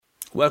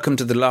Welcome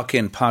to the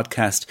Lock-In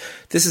podcast.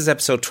 This is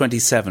episode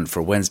 27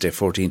 for Wednesday,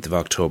 14th of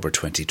October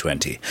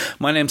 2020.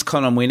 My name's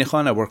Colin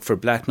Weenichan. I work for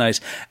Black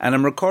Knight, and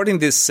I'm recording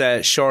this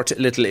short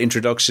little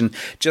introduction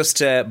just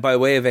by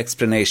way of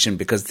explanation,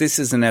 because this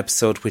is an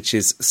episode which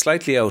is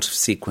slightly out of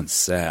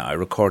sequence. I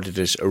recorded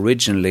it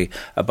originally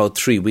about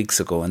 3 weeks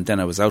ago, and then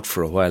I was out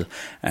for a while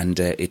and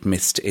it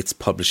missed its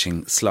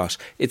publishing slot.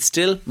 It's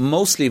still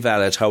mostly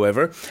valid,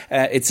 however.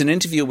 It's an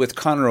interview with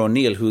Conor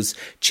O'Neill, who's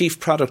Chief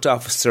Product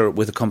Officer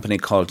with a company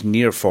called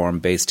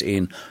Nearform, based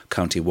in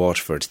County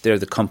Waterford. They're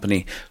the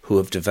company who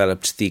have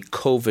developed the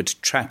COVID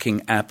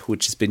tracking app,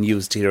 which has been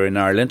used here in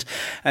Ireland.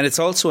 And it's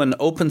also an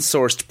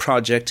open-sourced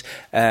project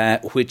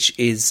which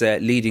is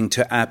leading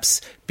to apps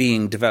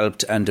being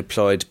developed and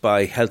deployed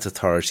by health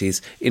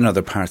authorities in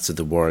other parts of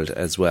the world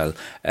as well.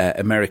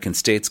 American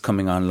states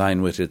coming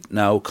online with it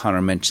now.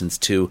 Conor mentions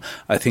too,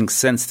 I think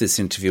since this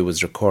interview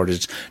was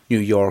recorded, New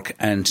York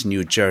and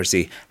New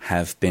Jersey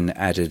have been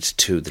added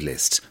to the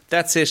list.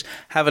 That's it.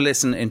 Have a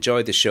listen,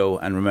 enjoy the show,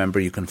 and remember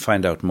you can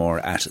find out more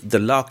at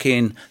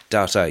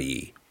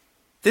thelockin.ie.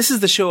 This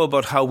is the show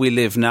about how we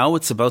live now.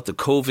 It's about the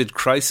COVID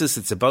crisis.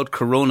 It's about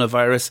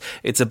coronavirus.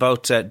 It's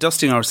about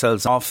dusting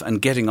ourselves off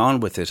and getting on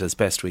with it as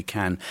best we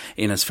can,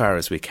 in as far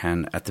as we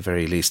can at the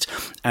very least.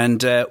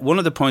 And one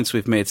of the points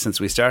we've made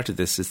since we started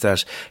this is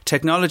that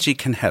technology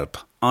can help.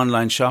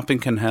 Online shopping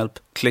can help,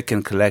 click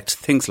and collect,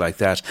 things like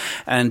that.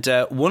 And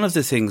one of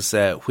the things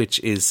which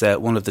is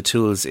one of the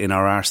tools in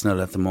our arsenal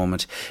at the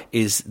moment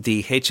is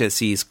the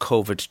HSE's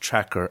COVID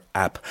Tracker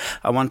app.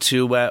 I want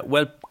to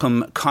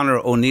welcome Conor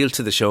O'Neill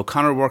to the show.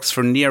 Conor works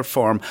for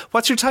Nearform.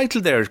 What's your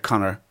title there,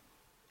 Conor?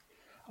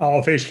 Oh,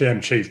 officially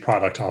I'm Chief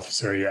Product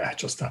Officer,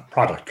 just that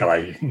product guy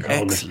you can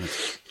call me.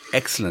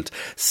 Excellent.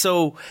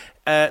 So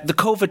the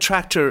COVID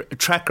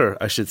tracker,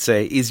 I should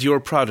say, is your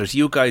product.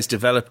 You guys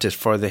developed it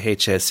for the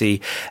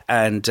HSE,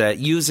 and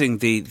using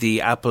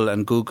the Apple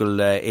and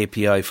Google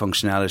API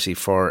functionality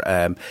for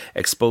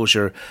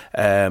exposure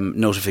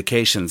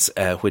notifications,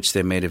 which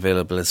they made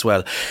available as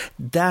well.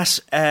 That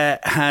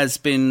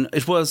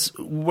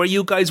were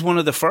you guys one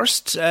of the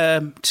first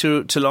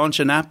to launch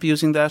an app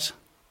using that?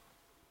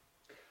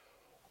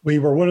 We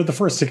were one of the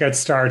first to get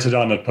started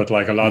on it, but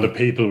like a lot of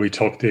people, we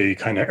took the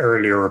kind of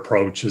earlier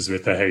approaches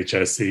with the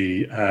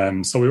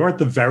HSE. So we weren't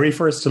the very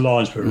first to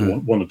launch, but we were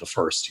one of the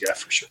first,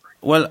 for sure.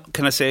 Well,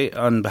 can I say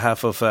on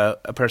behalf of a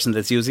person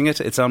that's using it,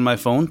 it's on my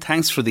phone.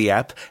 Thanks for the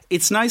app.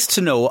 It's nice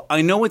to know.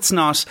 I know it's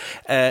not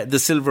the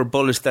silver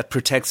bullet that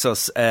protects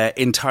us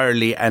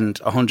entirely and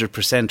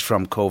 100%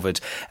 from COVID.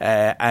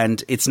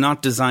 And it's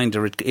not designed,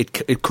 or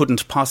it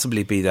couldn't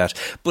possibly be that.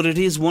 But it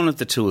is one of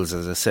the tools,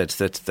 as I said,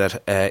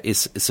 that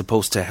is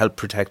supposed to help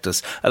protect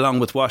us, along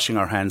with washing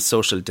our hands,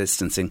 social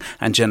distancing,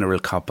 and general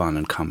cop on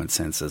and common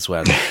sense as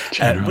well.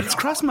 But it's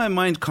crossed my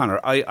mind, Conor.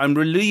 I'm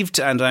relieved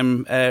and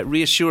I'm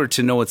reassured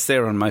to know it's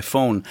there on my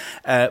phone,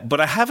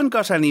 but I haven't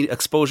got any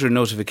exposure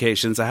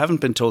notifications. I haven't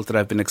been told that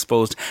I've been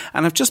exposed,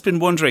 and I've just been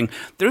wondering,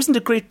 there isn't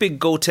a great big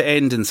go to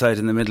end inside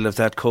in the middle of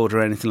that code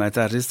or anything like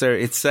that, is there?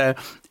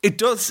 It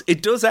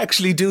does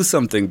actually do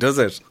something, does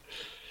it?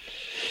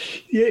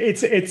 Yeah,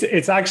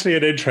 it's actually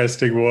an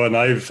interesting one.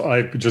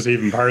 I've just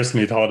even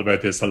personally thought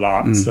about this a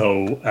lot.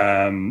 So,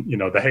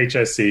 the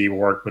HSE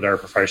worked with our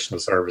professional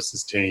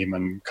services team,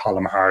 and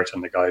Colin Hart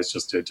and the guys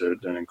just did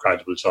an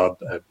incredible job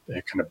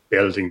kind of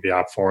building the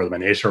app for them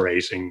and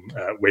iterating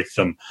with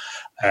them.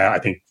 I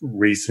think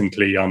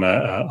recently on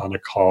a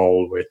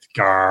call with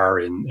Gar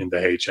in the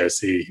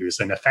HSE, he was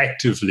saying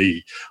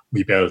effectively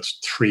we built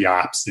 3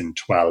 apps in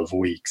 12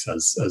 weeks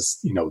as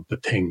the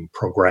thing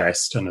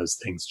progressed and as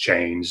things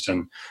changed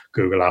and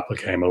Google Apple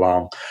came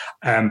along.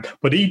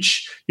 But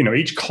each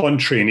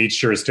country and each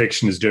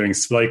jurisdiction is doing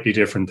slightly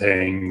different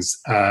things,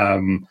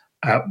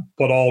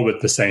 but all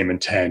with the same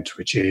intent,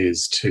 which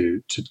is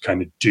to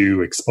kind of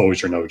do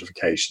exposure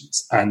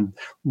notifications. And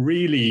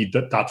really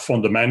that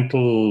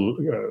fundamental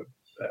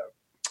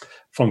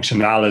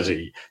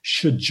functionality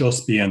should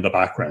just be in the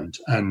background.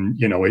 And,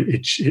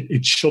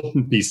 it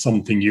shouldn't be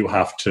something you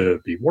have to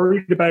be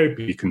worried about,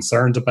 be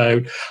concerned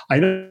about. I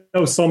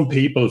know some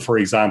people, for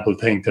example,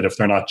 think that if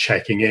they're not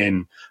checking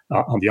in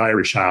on the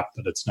Irish app,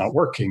 that it's not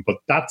working, but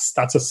that's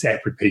a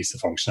separate piece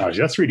of functionality.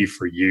 That's really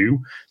for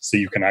you. So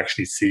you can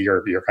actually see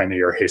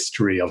your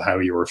history of how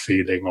you were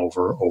feeling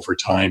over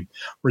time.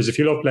 Whereas if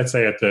you look, let's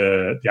say at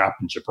the app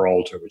in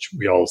Gibraltar, which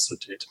we also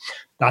did,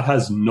 that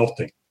has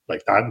nothing.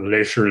 Like that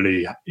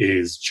literally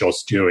is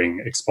just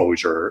doing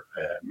exposure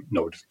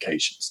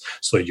notifications.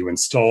 So you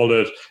install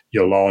it,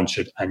 you launch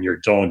it, and you're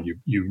done.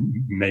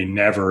 You may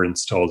never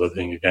install the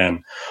thing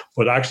again.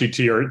 But actually,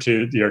 to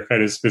your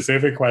kind of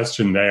specific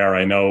question there,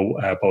 I know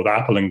both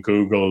Apple and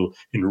Google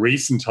in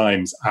recent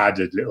times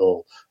added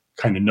little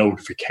kind of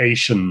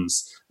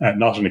notifications,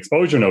 not an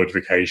exposure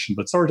notification,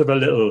 but sort of a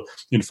little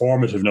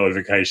informative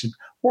notification,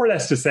 more or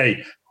less to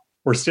say,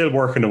 we're still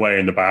working away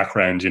in the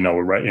background,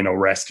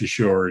 rest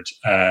assured.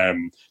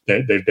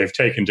 They've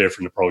taken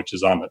different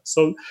approaches on it.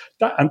 So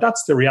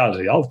that's the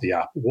reality of the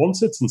app.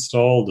 Once it's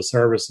installed, the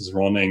service is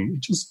running,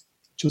 it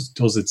just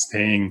does its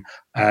thing.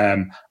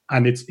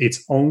 And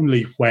it's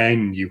only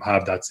when you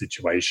have that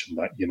situation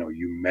that, you know,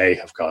 you may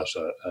have got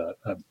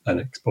an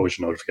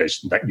exposure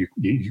notification that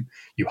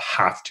you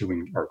have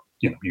to, or,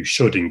 you know, you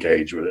should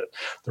engage with it.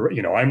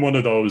 You know, I'm one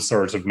of those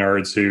sorts of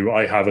nerds who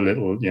I have a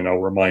little, you know,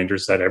 reminder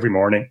set every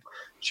morning.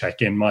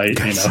 Check in my, you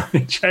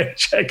know,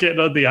 check in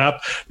on the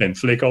app, then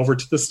flick over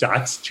to the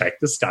stats, check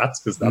the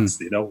stats, because that's,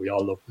 you know, we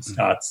all love the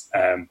stats.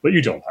 But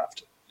you don't have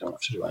to. You don't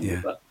have to do any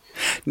of that.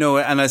 No,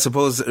 and I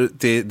suppose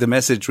the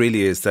message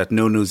really is that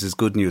no news is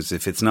good news.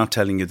 If it's not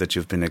telling you that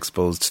you've been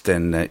exposed,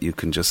 then you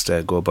can just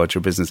go about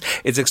your business.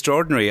 It's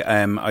extraordinary.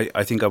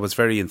 I think I was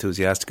very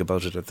enthusiastic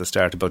about it at the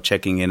start, about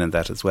checking in and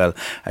that as well,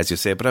 as you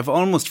say. But I've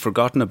almost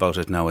forgotten about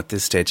it now at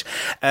this stage.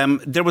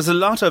 There was a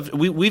lot of...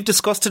 We've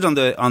discussed it on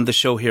the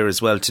show here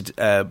as well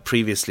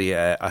previously.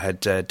 I had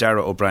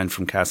Dara O'Brien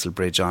from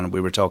Castlebridge on, and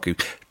we were talking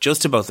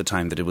just about the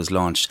time that it was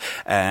launched.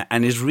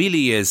 And it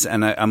really is,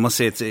 and I must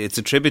say it's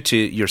a tribute to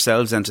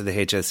yourselves and to the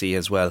HSE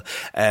as well.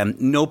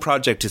 No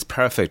project is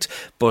perfect,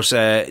 but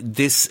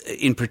this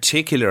in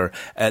particular,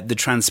 the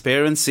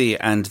transparency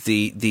and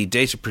the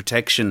data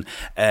protection,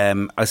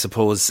 I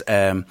suppose,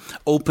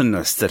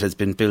 openness that has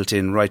been built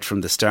in right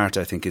from the start,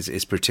 I think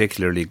is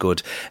particularly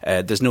good.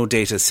 There's no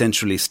data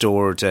centrally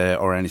stored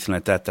or anything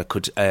like that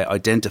could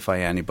identify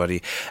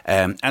anybody.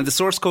 And the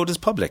source code is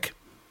public.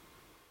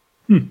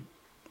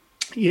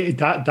 Yeah,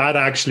 that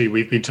actually,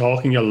 we've been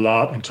talking a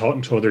lot and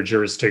talking to other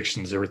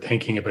jurisdictions who are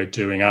thinking about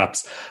doing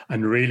apps,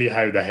 and really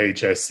how the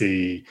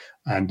HSE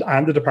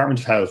and the Department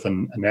of Health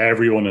and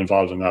everyone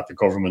involved in that, the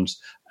government,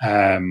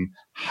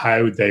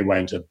 how they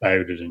went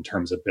about it in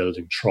terms of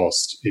building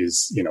trust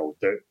is, you know,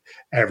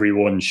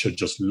 everyone should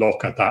just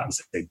look at that and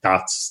say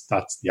that's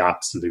the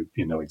absolute,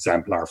 you know,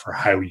 exemplar for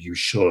how you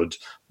should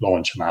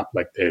launch an app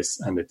like this.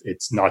 And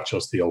it's not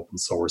just the open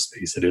source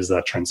piece; it is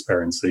that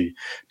transparency,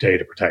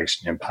 data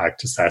protection,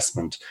 impact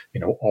assessment,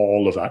 you know,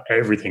 all of that,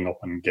 everything up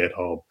on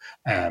GitHub.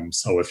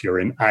 So if you're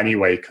in any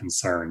way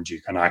concerned,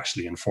 you can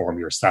actually inform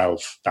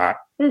yourself that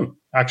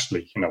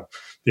actually, you know,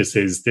 this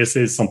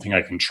is something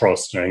I can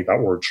trust. And I think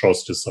that word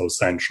trust is so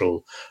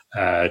central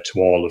to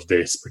all of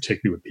this,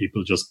 particularly with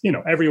people just, you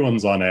know,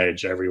 everyone's on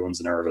edge, everyone's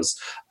nervous.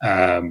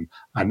 And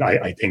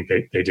I think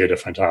they did a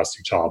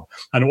fantastic job.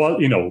 And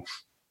you know,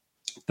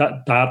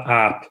 that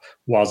app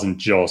wasn't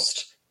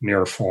just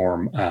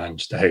Nearform and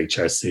the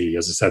HSE.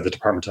 As I said, the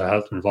Department of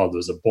Health were involved. There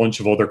was a bunch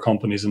of other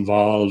companies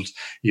involved,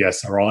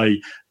 ESRI,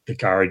 the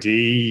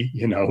Gardaí,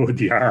 you know,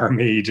 the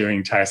army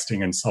doing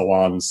testing and so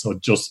on. So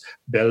just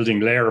building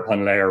layer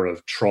upon layer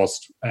of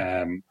trust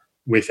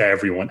with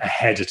everyone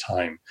ahead of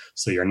time.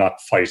 So you're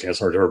not fighting a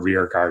sort of a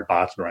rear guard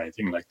battle or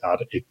anything like that.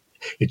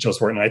 It just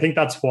worked. And I think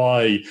that's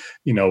why,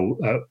 you know,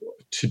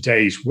 to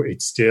date,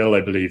 it's still,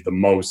 I believe, the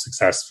most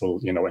successful,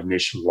 you know,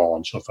 initial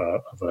launch of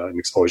an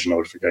exposure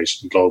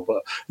notification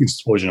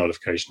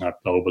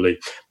app globally.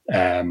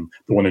 The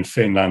one in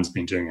Finland's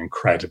been doing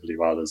incredibly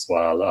well as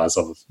well. As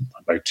of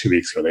about 2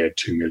 weeks ago, they had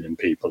 2 million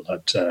people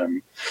that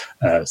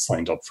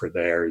signed up for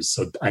theirs.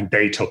 So, and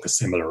they took a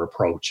similar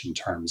approach in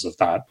terms of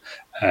that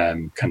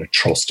kind of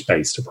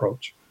trust-based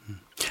approach.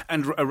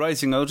 And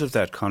arising out of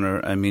that,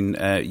 Conor, I mean,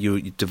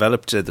 you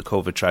developed the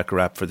COVID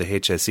Tracker app for the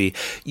HSE.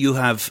 You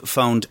have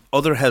found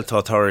other health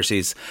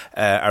authorities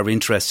are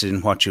interested in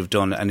what you've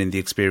done and in the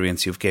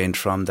experience you've gained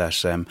from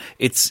that.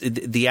 It's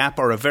the app,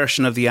 or a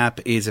version of the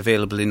app, is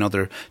available in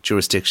other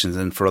jurisdictions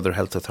and for other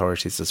health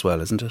authorities as well,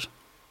 isn't it?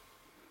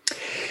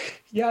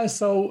 Yeah,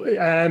 so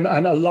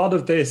and a lot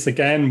of this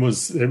again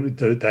was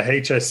the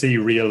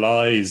HSE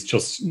realised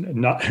just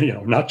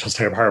not just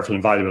how powerful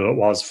and valuable it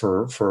was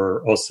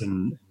for us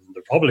in the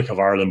Republic of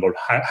Ireland, but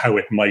how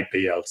it might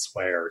be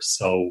elsewhere.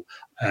 So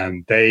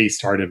they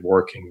started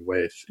working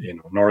with, you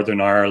know, Northern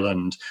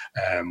Ireland.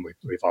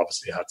 We've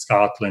obviously had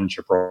Scotland,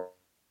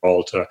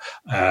 Gibraltar,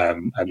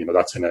 and you know,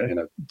 that's in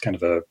a kind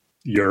of a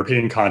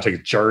European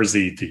context.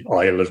 Jersey, the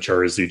Isle of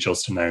Jersey,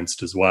 just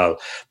announced as well.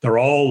 They're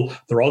all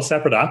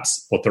separate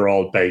apps, but they're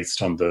all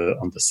based on the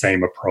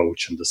same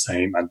approach and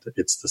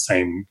it's the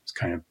same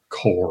kind of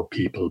core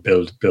people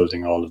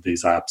building all of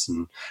these apps,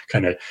 and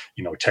kind of,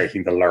 you know,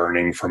 taking the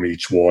learning from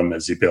each one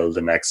as you build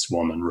the next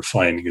one and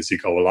refining as you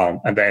go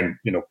along, and then,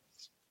 you know,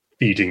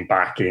 feeding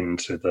back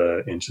into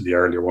the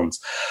earlier ones.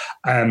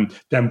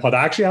 Then what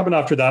actually happened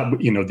after that,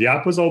 you know, the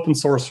app was open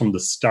source from the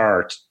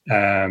start,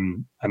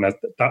 and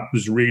that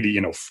was really,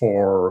 you know,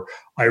 for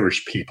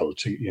Irish people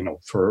to, you know,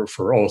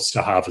 for us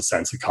to have a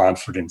sense of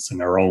confidence in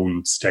our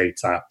own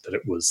state's app, that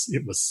it was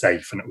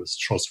safe and it was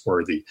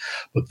trustworthy.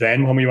 But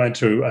then when we went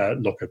to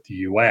look at the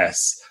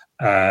US,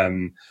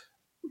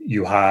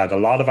 you had a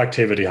lot of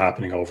activity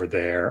happening over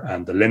there,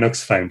 and the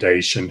Linux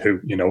Foundation,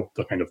 who, you know,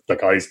 the kind of the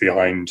guys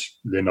behind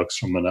Linux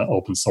from an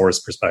open source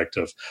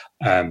perspective,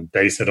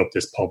 they set up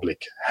this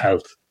public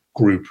health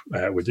group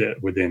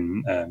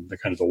within the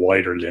kind of the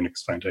wider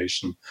Linux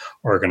Foundation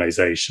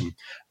organization,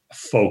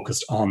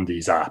 focused on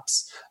these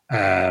apps.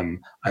 And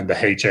the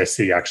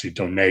HSE actually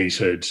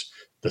donated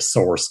the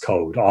source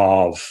code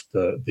of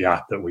the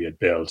app that we had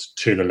built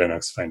to the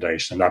Linux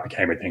Foundation, and that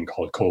became a thing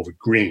called COVID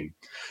Green.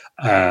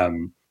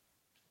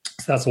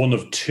 So that's one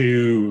of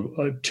two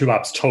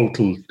apps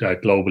total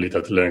globally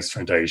that the Linux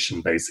Foundation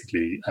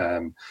basically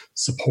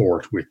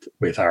support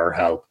with our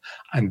help.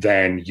 And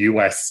then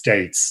US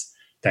states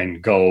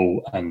then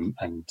go and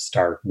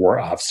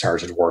have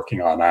started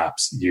working on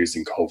apps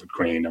using COVID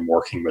Green and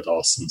working with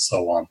us and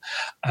so on.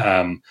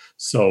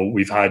 So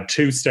we've had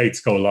 2 states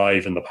go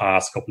live in the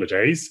past couple of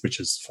days, which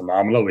is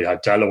phenomenal. We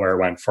had Delaware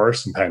went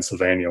first and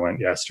Pennsylvania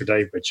went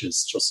yesterday, which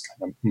is just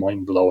kind of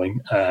mind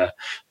blowing.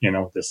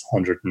 This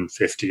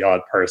 150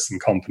 odd person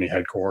company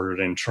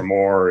headquartered in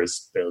Tremor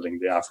is building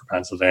the app for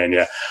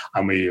Pennsylvania,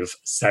 and we have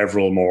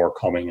several more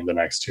coming in the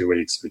next 2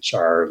 weeks, which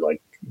are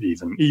like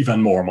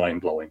even more mind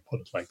blowing, put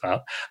it like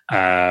that.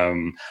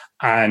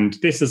 And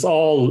this is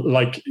all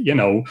like,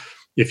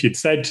 if you'd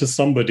said to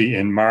somebody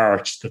in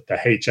March that the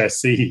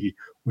HSE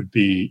would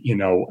be,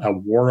 a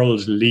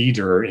world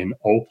leader in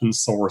open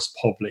source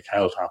public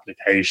health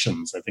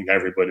applications, I think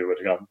everybody would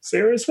have gone,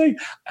 seriously?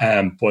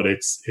 But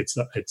it's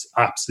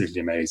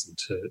absolutely amazing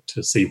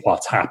to see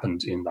what's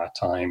happened in that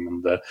time,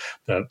 and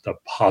the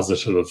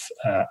positive,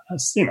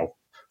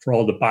 for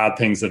all the bad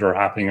things that are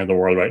happening in the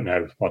world right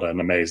now, what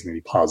an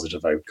amazingly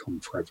positive outcome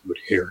for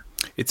everybody here.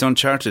 It's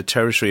uncharted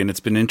territory, and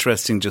it's been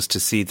interesting just to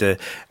see the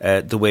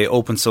way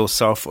open source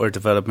software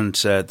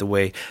development, the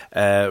way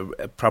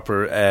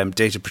proper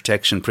data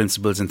protection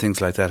principles and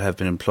things like that have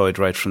been employed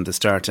right from the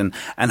start, and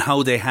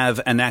how they have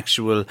an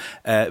actual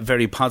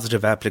very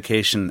positive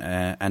application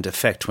and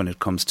effect when it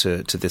comes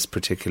to this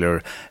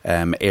particular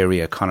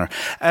area, Conor.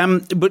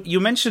 But you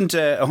mentioned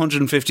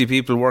 150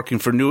 people working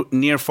for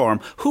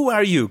Nearform. Who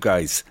are you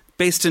guys?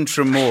 Based in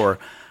Tremor.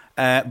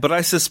 But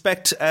I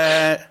suspect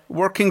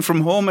working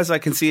from home, as I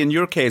can see in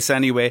your case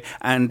anyway,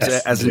 and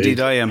yes, as indeed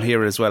I am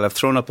here as well. I've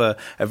thrown up a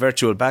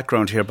virtual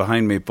background here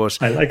behind me, but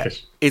I like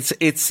it. It's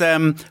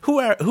who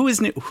is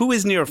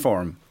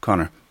Nearform,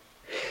 Conor?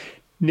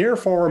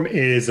 Nearform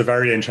is a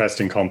very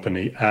interesting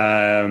company.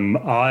 I've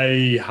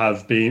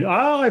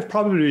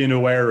probably been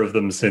aware of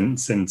them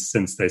since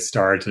they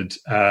started.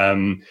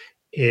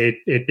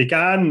 It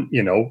began,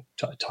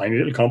 tiny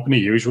little company,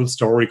 usual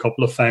story,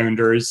 couple of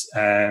founders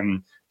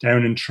down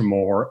in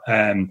Tremor.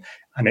 And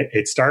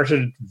it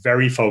started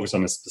very focused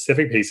on a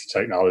specific piece of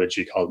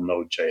technology called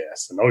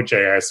Node.js. And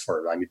Node.js,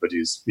 for anybody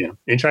who's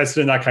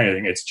interested in that kind of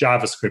thing, it's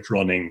JavaScript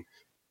running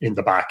in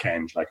the back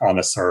end, like on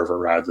a server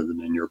rather than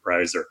in your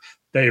browser.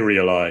 They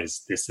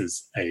realized this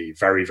is a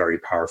very, very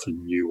powerful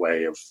new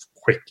way of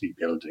quickly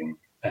building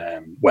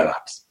web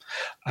apps.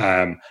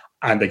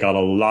 And they got a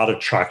lot of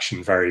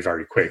traction very,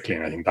 very quickly.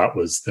 And I think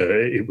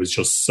it was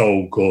just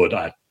so good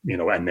at,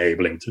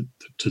 enabling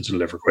to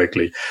deliver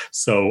quickly.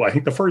 So I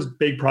think the first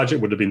big project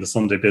would have been the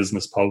Sunday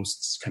Business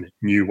Post's kind of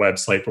new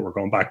website, but we're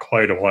going back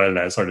quite a while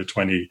now, sort of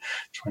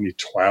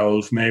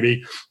 2012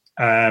 maybe.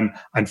 And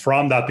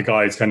from that, the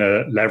guys kind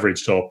of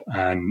leveraged up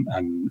and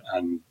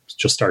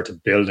just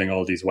started building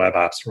all these web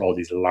apps for all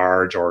these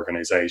large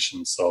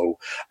organizations. So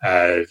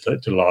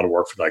did a lot of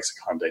work for the likes of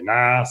Condé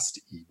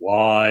Nast,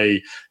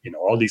 EY,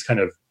 all these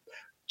kind of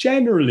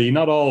generally,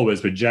 not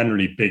always, but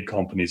generally big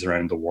companies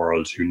around the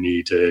world who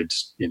needed,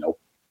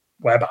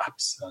 web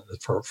apps,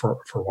 for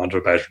want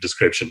of a better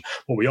description.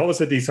 But we always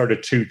had these sort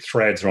of 2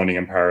 threads running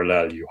in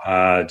parallel. You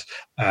had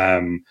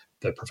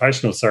the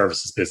professional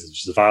services business,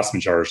 which is the vast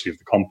majority of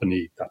the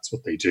company. That's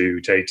what they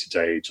do day to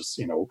day,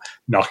 just,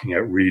 knocking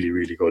out really,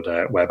 really good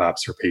web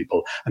apps for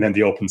people. And then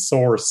the open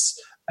source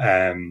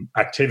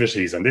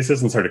activities, and this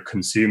isn't sort of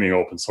consuming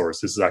open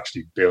source, this is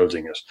actually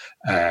building it,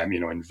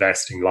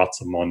 investing lots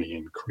of money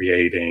in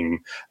creating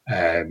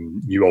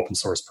new open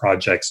source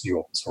projects, new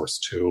open source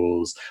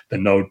tools. The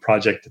Node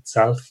project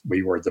itself,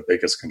 we were the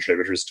biggest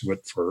contributors to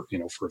it for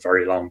a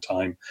very long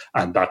time,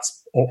 and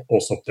that's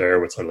us up there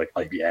with sort of like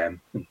IBM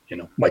and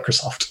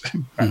Microsoft.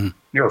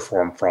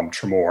 Nearform from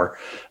Tremor,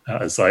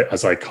 as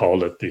I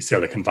call it, the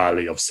Silicon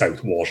Valley of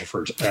South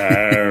Waterford.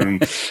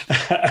 But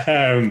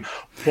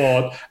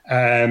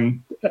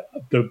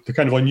the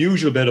kind of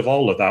unusual bit of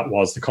all of that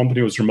was the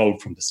company was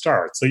remote from the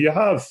start. So you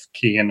have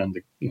Cian and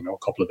a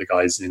couple of the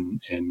guys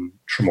in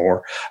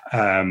Tremor,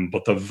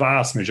 but the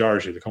vast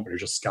majority of the company are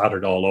just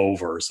scattered all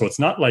over. So it's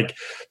not like,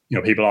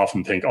 people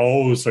often think,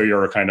 oh, so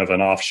you're a kind of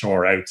an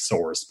offshore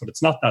outsource, but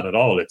it's not that at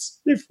all.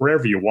 It's live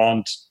wherever you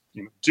want.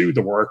 Do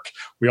the work.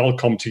 We all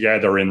come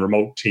together in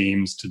remote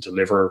teams to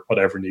deliver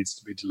whatever needs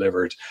to be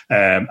delivered,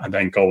 and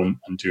then go and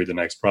do the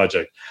next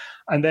project.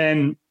 And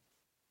then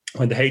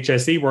when the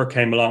HSE work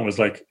came along, it was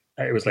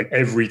like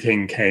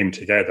everything came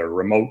together.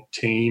 Remote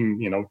team,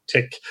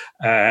 tick.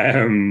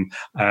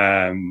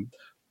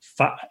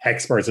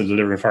 Experts in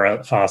delivering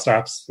fast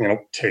apps,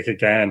 tick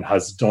again.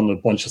 Has done a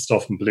bunch of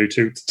stuff in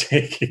Bluetooth,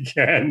 tick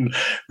again.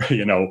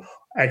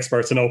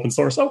 Experts in open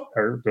source,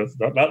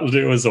 that'll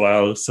do as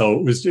well. So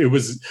it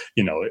was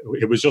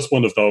just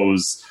one of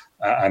those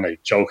and I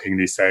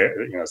jokingly say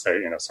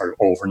sort of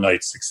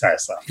overnight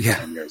success after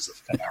 10 years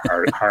of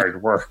kind of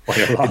hard work. By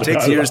a lot it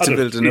takes years to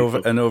build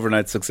people. an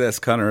overnight success,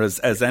 Conor,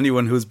 as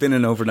anyone who's been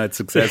an overnight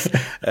success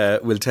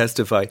will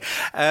testify.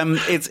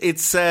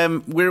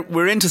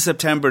 We're into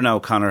September now,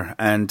 Conor,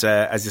 and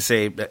as you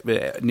say,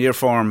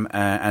 Nearform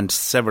and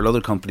several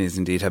other companies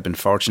indeed have been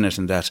fortunate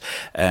in that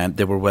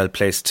they were well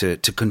placed to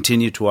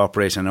continue to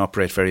operate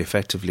very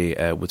effectively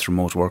with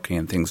remote working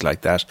and things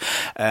like that.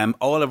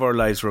 All of our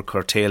lives were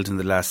curtailed in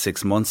the last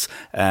 6 months.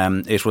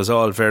 It was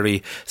all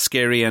very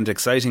scary and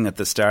exciting at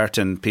the start,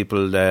 and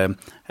people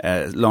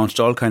launched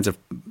all kinds of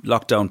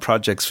lockdown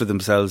projects for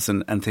themselves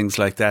and things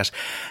like that.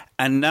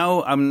 And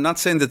now, I'm not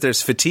saying that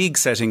there's fatigue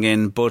setting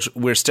in, but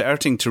we're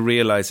starting to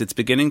realise, it's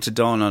beginning to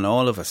dawn on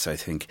all of us, I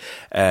think,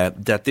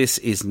 that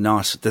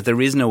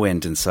there is no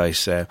end in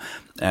sight.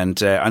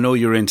 And I know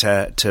you're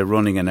into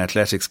running and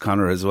athletics,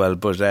 Conor, as well,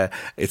 but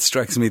it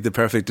strikes me the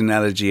perfect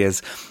analogy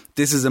is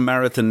this is a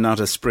marathon,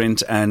 not a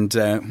sprint, and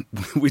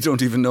we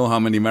don't even know how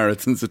many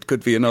marathons. It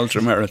could be an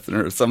ultra marathon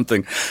or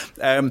something.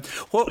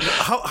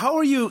 How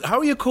are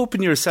you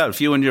coping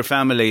yourself, you and your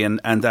family, and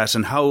that,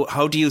 and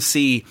how do you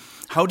see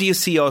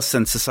us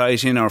and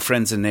society and our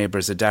friends and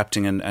neighbours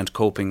adapting and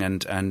coping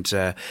and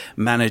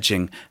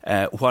managing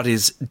what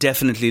is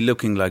definitely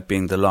looking like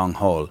being the long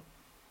haul?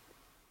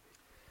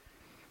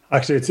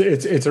 Actually,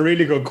 it's a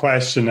really good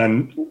question,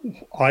 and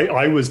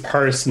I was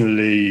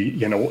personally,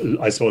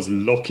 I suppose,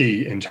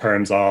 lucky in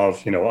terms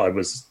of, I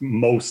was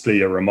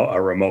mostly a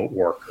remote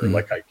worker.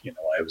 Like I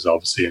was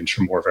obviously in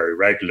Tramore very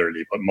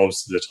regularly, but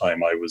most of the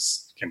time I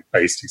was kind of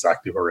based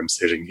exactly where I'm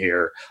sitting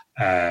here.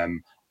 I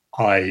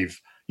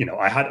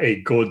had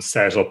a good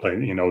setup,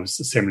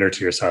 similar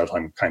to yourself.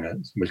 I'm kind of,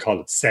 we'll call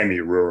it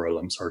semi-rural.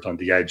 I'm sort of on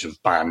the edge of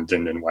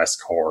Bandon in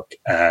West Cork,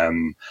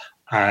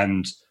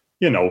 and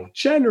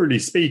generally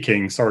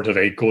speaking, sort of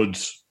a good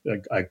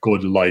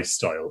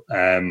lifestyle.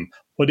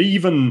 But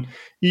even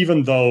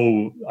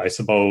though I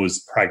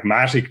suppose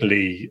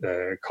pragmatically,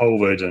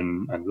 COVID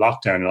and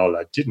lockdown and all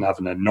that didn't have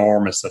an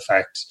enormous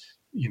effect,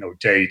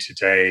 day to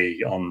day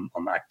on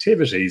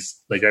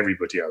activities like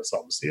everybody else,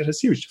 obviously it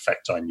has a huge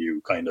effect on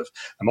you, kind of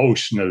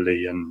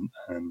emotionally and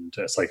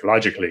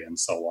psychologically and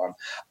so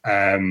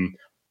on.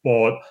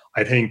 But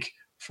I think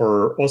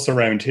for us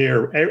around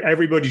here,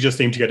 everybody just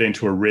seemed to get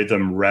into a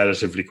rhythm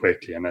relatively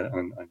quickly. And I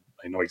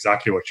know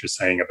exactly what you're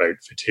saying about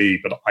fatigue,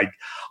 but I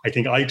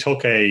think I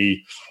took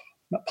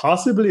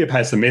possibly a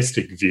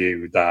pessimistic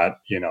view that,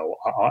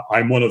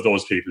 I'm one of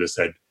those people who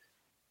said,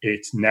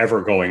 it's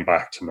never going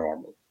back to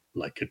normal.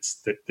 Like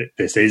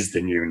this is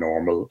the new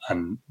normal,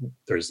 and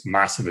there's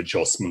massive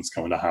adjustments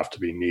going to have to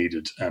be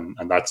needed. And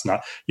that's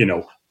not,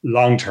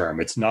 long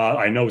term. It's not.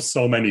 I know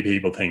so many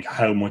people think,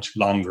 how much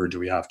longer do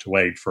we have to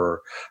wait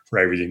for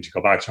everything to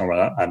go back to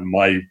normal? And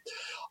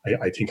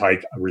I think I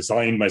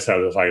resigned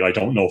myself. I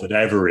don't know if it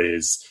ever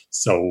is.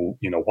 So,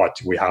 what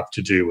do we have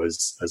to do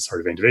as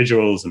sort of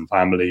individuals and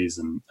families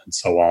and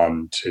so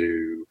on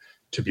to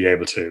be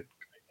able to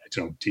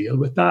deal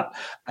with that.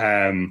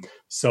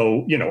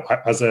 So,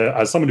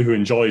 as somebody who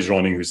enjoys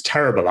running, who's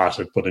terrible at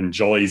it but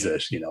enjoys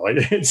it,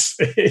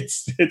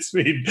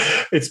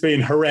 it's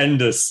been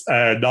horrendous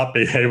not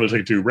being able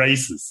to do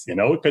races,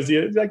 because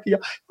I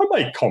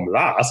might come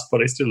last,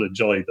 but I still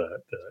enjoy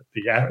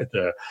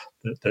the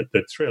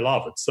thrill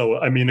of it. So,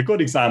 I mean, a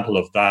good example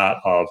of that,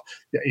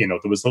 there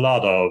was a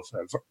lot of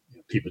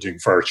people doing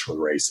virtual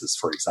races,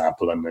 for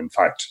example, and in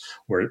fact,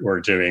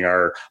 we're doing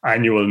our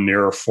annual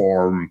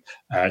Nearform.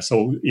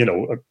 So,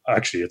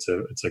 actually, it's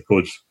a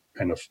good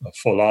kind of a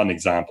full-on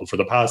example. For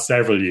the past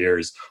several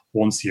years,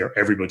 once a year,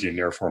 everybody in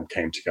Nearform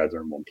came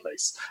together in one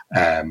place,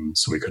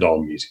 so we could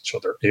all meet each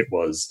other. It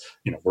was,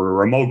 we're a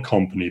remote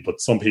company, but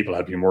some people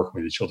had been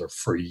working with each other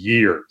for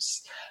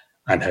years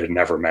and had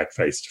never met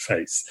face to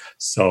face.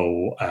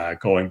 So,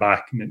 going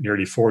back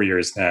nearly 4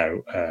 years now.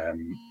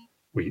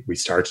 We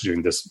started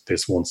doing this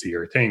once a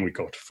year thing. We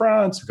go to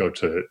France, we go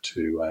to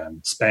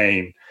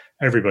Spain,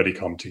 everybody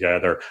come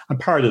together. And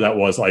part of that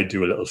was I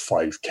do a little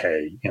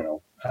 5K,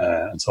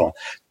 and so on.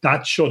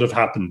 That should have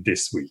happened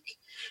this week.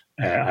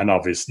 And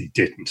obviously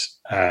didn't,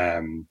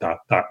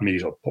 that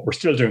meetup, but we're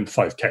still doing the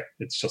 5K.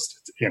 It's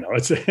just,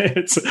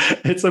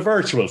 it's a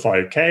virtual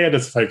 5K, and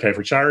it's a 5K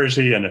for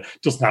charity, and it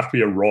doesn't have to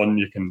be a run.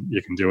 You can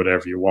do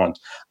whatever you want.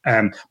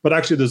 But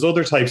actually there's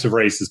other types of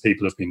races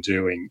people have been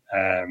doing.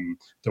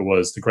 There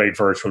was the great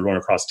virtual run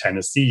across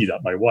Tennessee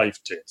that my wife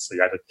did. So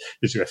you had to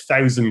do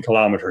 1,000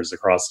 kilometers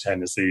across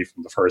Tennessee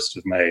from the 1st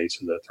of May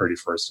to the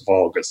 31st of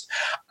August.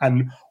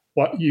 And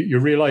what you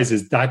realize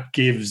is that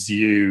gives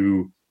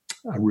you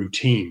a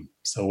routine.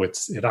 So it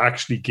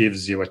actually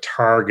gives you a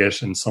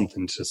target and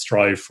something to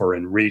strive for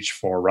and reach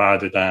for,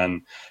 rather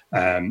than,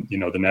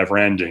 the never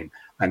ending.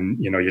 And,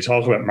 you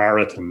talk about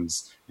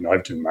marathons,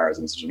 I've done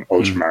marathons, I've done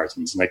ultra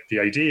marathons. Like the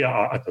idea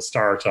at the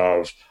start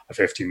of a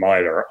 50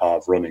 miler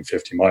of running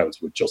 50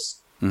 miles would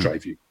just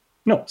drive you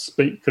nuts,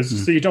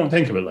 because so you don't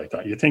think of it like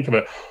that. You think of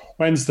it,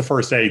 when's the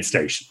first aid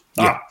station?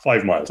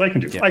 5 miles. I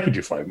can do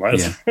 5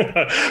 miles.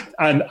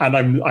 and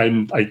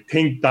I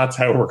think that's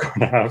how we're going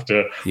to have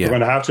to we're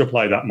going to have to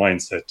apply that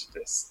mindset to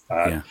this.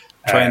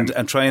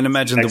 Try and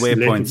imagine the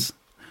waypoints.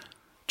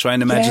 Try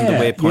and imagine the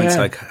waypoints.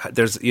 Like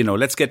there's,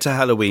 let's get to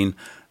Halloween,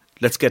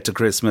 let's get to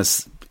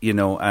Christmas,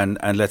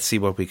 and let's see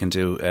what we can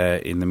do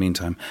in the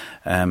meantime.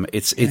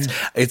 It's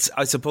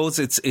I suppose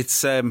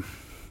it's.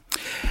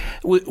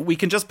 We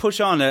can just push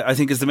on, I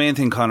think, is the main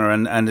thing, Conor,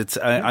 and it's.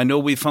 I know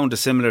we found a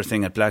similar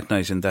thing at Black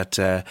Knight in that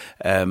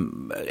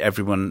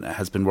everyone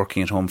has been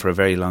working at home for a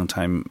very long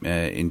time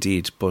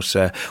indeed, but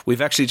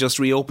we've actually just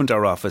reopened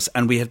our office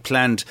and we had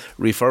planned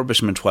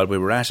refurbishment while we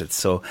were at it.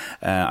 So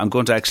I'm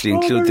going to actually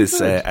include this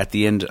at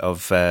the end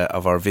of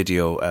our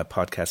video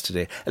podcast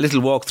today. A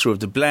little walkthrough of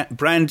the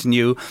brand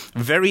new,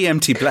 very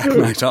empty Black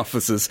Knight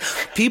offices.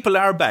 People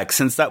are back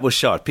since that was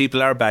shot.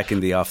 People are back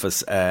in the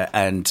office,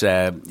 and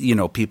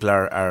people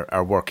are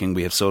working.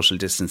 We have social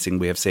distancing,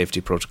 we have safety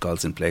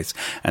protocols in place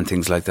and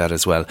things like that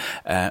as well.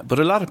 But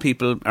a lot of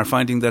people are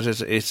finding that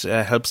it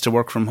helps to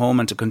work from home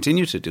and to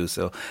continue to do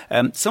so.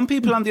 Some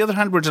people, on the other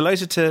hand, were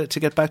delighted to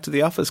get back to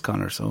the office,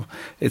 Conor. So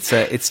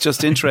it's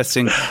just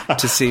interesting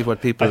to see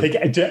what people... I think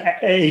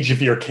age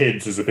of your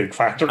kids is a big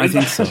factor. I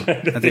think so.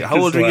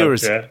 How old are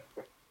yours? Yeah.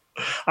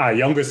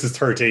 Youngest is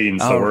 13,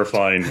 so we're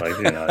fine.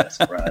 It's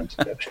grand.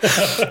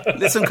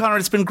 Listen, Conor,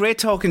 it's been great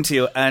talking to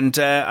you, and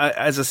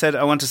as I said,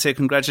 I want to say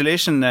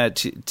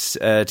congratulations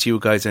to you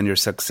guys on your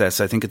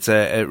success. I think it's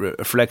a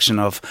reflection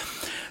of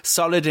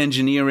solid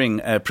engineering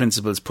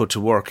principles put to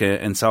work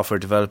in software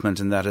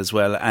development and that as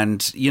well,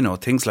 and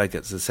things like,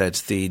 as I said,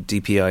 the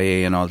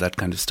DPIA and all that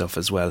kind of stuff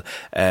as well.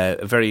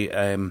 Very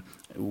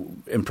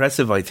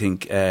impressive, I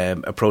think,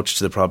 approach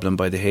to the problem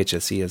by the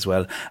HSE as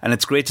well, and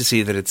it's great to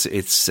see that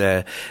it's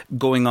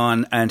going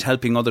on and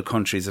helping other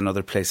countries and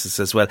other places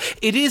as well.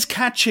 It is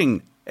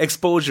catching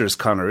exposures,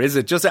 Conor, is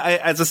it? Just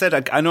as I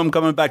said, I know I'm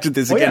coming back to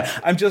this again.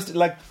 I'm just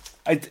like,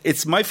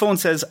 it's my phone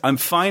says I'm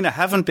fine, I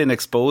haven't been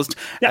exposed.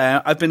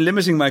 I've been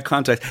limiting my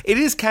contact. It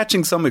is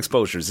catching some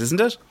exposures,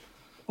 isn't it?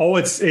 Oh,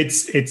 it's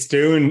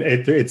doing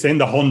it. It's in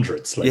the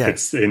hundreds.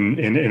 It's in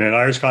an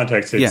Irish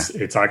context.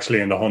 It's actually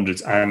in the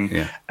hundreds. And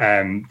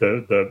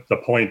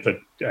the point that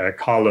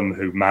Colm,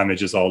 who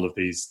manages all of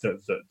these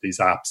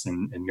apps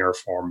in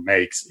Nearform,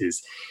 makes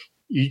is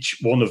each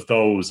one of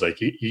those,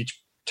 like each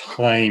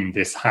time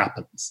this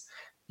happens,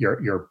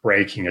 you're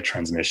breaking a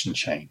transmission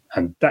chain,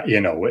 and that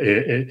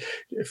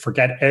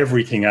forget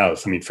everything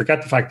else. I mean,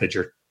 forget the fact that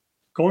you're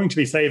going to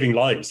be saving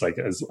lives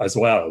as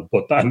well,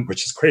 but then,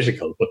 which is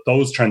critical. But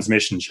those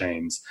transmission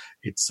chains,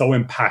 it's so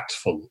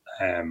impactful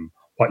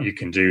what you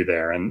can do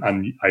there. And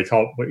I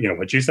thought,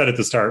 what you said at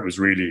the start was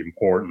really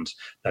important,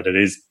 that it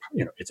is,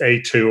 it's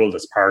a tool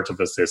that's part of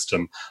the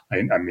system.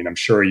 I mean, I'm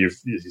sure you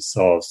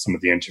saw some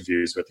of the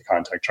interviews with the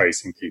contact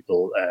tracing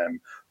people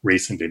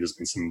recently. There's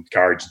been some,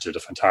 Guardian did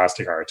a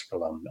fantastic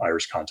article on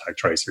Irish contact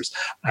tracers.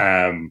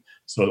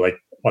 So like,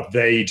 what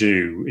they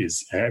do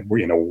is,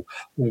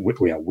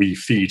 we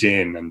feed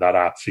in, and that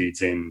app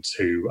feeds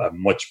into a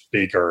much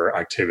bigger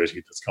activity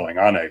that's going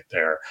on out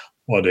there.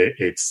 But it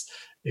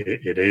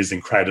is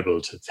incredible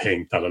to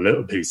think that a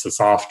little piece of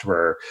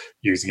software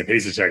using a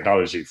piece of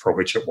technology for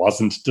which it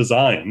wasn't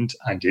designed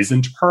and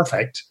isn't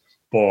perfect,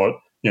 but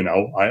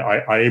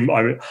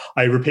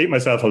I repeat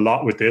myself a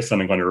lot with this,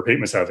 and I'm going to repeat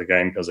myself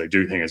again because I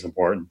do think it's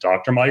important.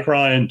 Dr. Mike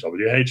Ryan,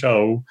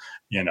 WHO,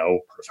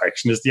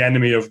 perfection is the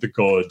enemy of the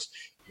good.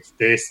 If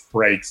this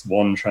breaks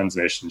one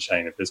transmission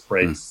chain, if this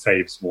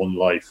saves one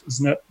life,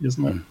 isn't it?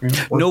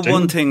 No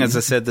one thing, as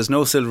I said, there's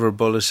no silver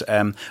bullet.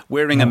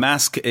 Wearing a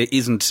mask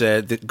isn't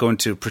going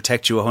to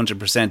protect you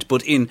 100%,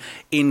 but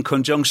in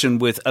conjunction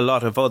with a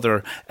lot of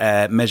other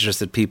measures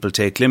that people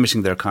take,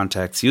 limiting their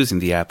contacts, using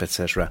the app,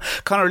 etc.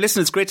 Conor,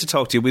 listen, it's great to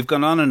talk to you. We've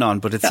gone on and on,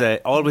 but it's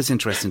always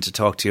interesting to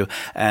talk to you.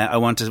 I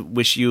want to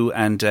wish you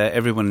and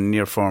everyone in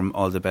Nearform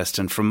all the best.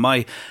 And from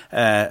my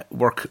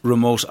work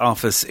remote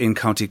office in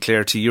County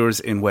Clare to yours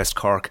in West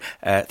Cork,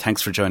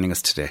 thanks for joining us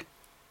today.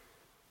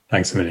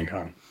 Thanks a million,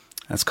 Colin.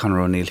 That's Conor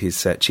O'Neill.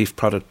 He's Chief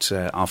Product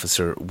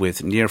Officer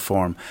with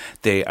Nearform.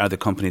 They are the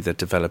company that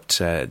developed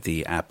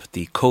the app,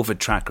 the COVID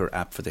Tracker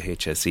app for the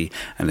HSE,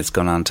 and it's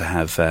gone on to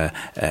have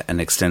an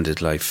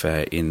extended life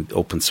in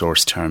open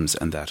source terms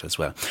and that as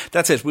well.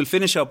 That's it. We'll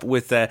finish up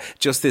with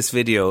just this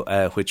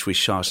video which we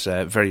shot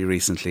very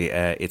recently.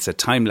 It's a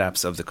time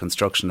lapse of the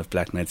construction of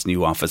Black Knight's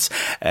new office.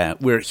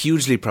 We're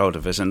hugely proud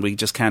of it, and we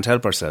just can't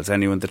help ourselves.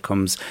 Anyone that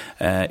comes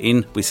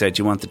in, we say,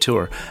 do you want the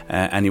tour?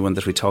 Anyone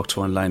that we talk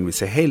to online, we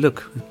say, hey,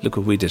 look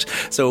what we did.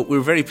 So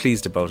we're very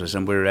pleased about it,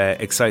 and we're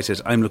excited.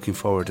 I'm looking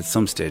forward at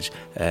some stage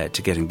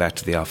to getting back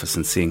to the office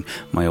and seeing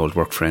my old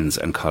work friends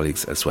and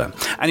colleagues as well.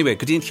 Anyway,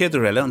 Gudín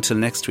Chéadú Eile, until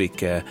next week,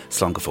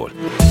 Slán go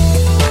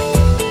fóill.